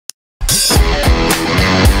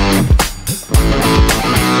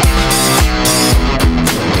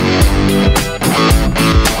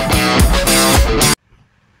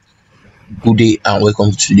Good day and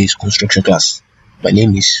welcome to today's construction class. My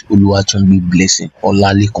name is Oluwatunbi Blessing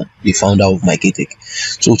Olalekun, the founder of Maeklltech.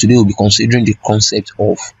 So today we'll be considering the concept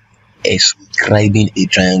of inscribing a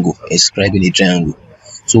triangle.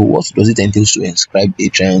 So what does it entail to inscribe a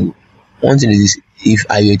triangle? One thing is, if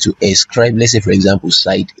I were to inscribe, let's say for example,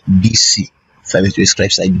 side BC. If I were to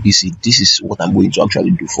inscribe side BC, this is what I'm going to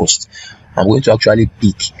actually do first. I'm going to actually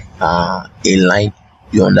pick a line,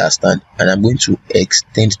 you understand, and I'm going to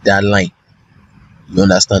extend that line, you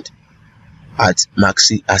understand, at mark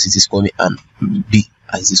C as it is coming and B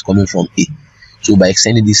as it is coming from A. So by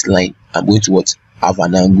extending this line, I'm going to have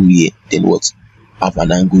an angle here, then have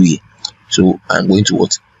an angle here. So I'm going to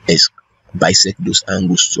bisect those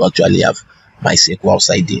angles to actually have my circle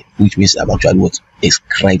outside there, which means I've actually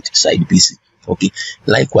inscribed side BC. Okay,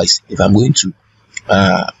 likewise, if I'm going to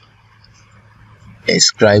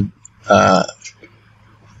inscribe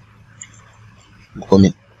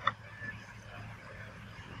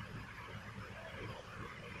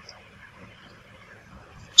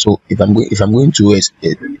so if I'm going to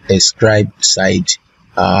inscribe side,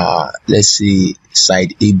 let's say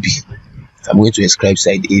side AB, I'm going to inscribe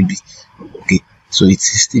side AB. Okay, so it's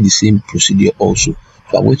still the same procedure also.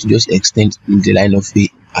 So I'm going to just extend the line of A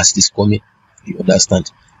as it is coming, you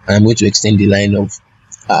understand, and I'm going to extend the line of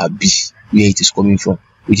B where it is coming from,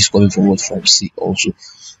 which is coming from from C also.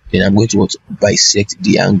 Then I'm going to bisect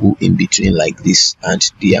the angle in between like this and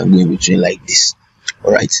the angle in between like this.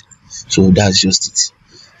 All right, so that's just it.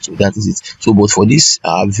 So that is it. So but for this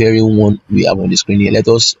very one we have on the screen here, let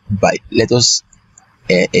us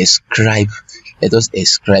ascribe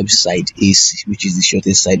side AC, which is the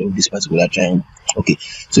shortest side of this particular triangle. Okay,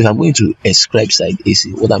 so if I'm going to ascribe side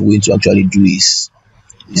AC, what I'm going to actually do is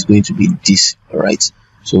going to be this. All right,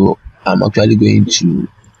 so I'm actually going to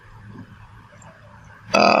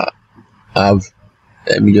let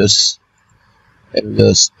me just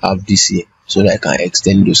have this here so that I can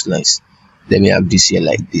extend those lines. Let me have this here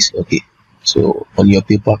like this. Okay, so on your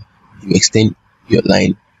paper you extend your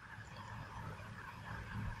line,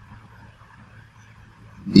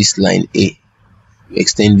 this line A, you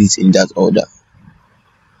extend it in that order.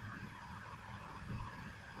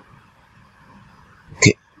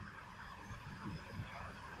 Okay,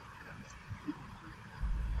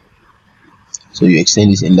 so you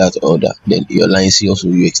extend it in that order. Then your line C also,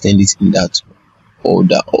 you extend it in that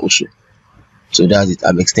order also. So that's it.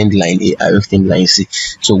 I've extended line A, I extend line C.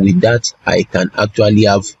 So with that, I can actually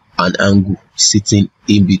have an angle sitting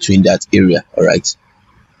in between that area. All right.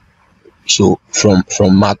 So from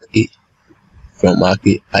mark A,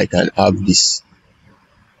 I can have this.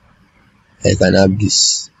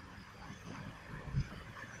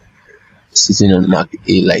 Sitting on mark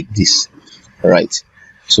A like this. All right.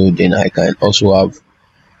 So then I can also have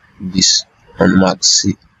this on mark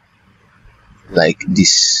C like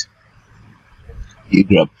this. You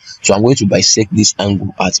grab. So I'm going to bisect this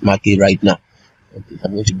angle at mark A right now. Okay,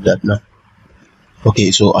 I'm going to do that now.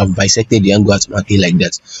 Okay, so I've bisected the angle at mark A like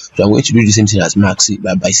that. So I'm going to do the same thing as mark C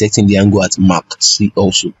by bisecting the angle at mark C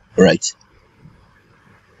also. Right.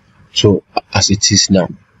 So as it is now,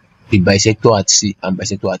 the bisector at C and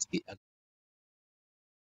bisector at A.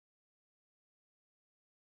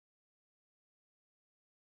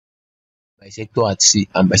 Bisector at C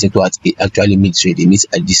and bisector at A actually meet, so they meet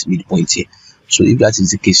at this midpoint here. So if that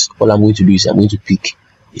is the case, all I'm going to do is I'm going to pick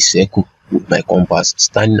a circle with my compass,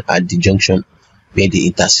 standing at the junction where they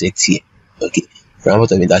intersect here. Okay, from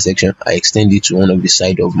out of intersection, I extend it to one of the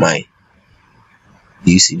side of my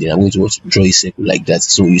AC. Then I'm going to draw a circle like that.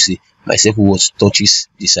 So you see, my circle touches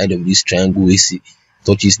the side of this triangle AC,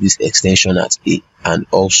 touches this extension at A, and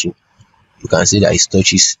also you can see that it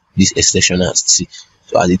touches this extension at C.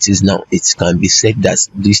 So as it is now, it can be said that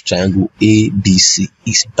this triangle ABC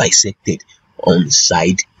is bisected on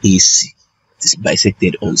side AC. It is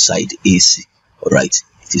bisected on side AC. All right,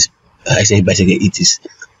 it is, I say bisected, it is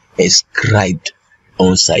inscribed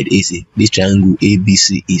on side AC. This triangle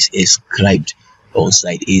ABC is inscribed on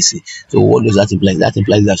side AC. So what does that imply? That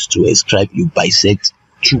implies that to inscribe, you bisect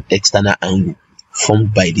two external angles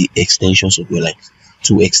formed by the extensions of your line.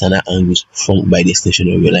 Two external angles formed by the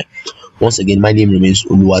extension of your line. Once again, my name remains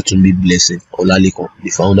Oluwatunbi Blessing Olalekun,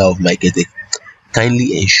 the founder of Maeklltech.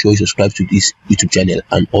 Kindly ensure you subscribe to this YouTube channel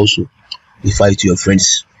and also refer to your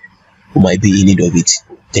friends who might be in need of it.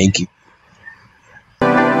 Thank you.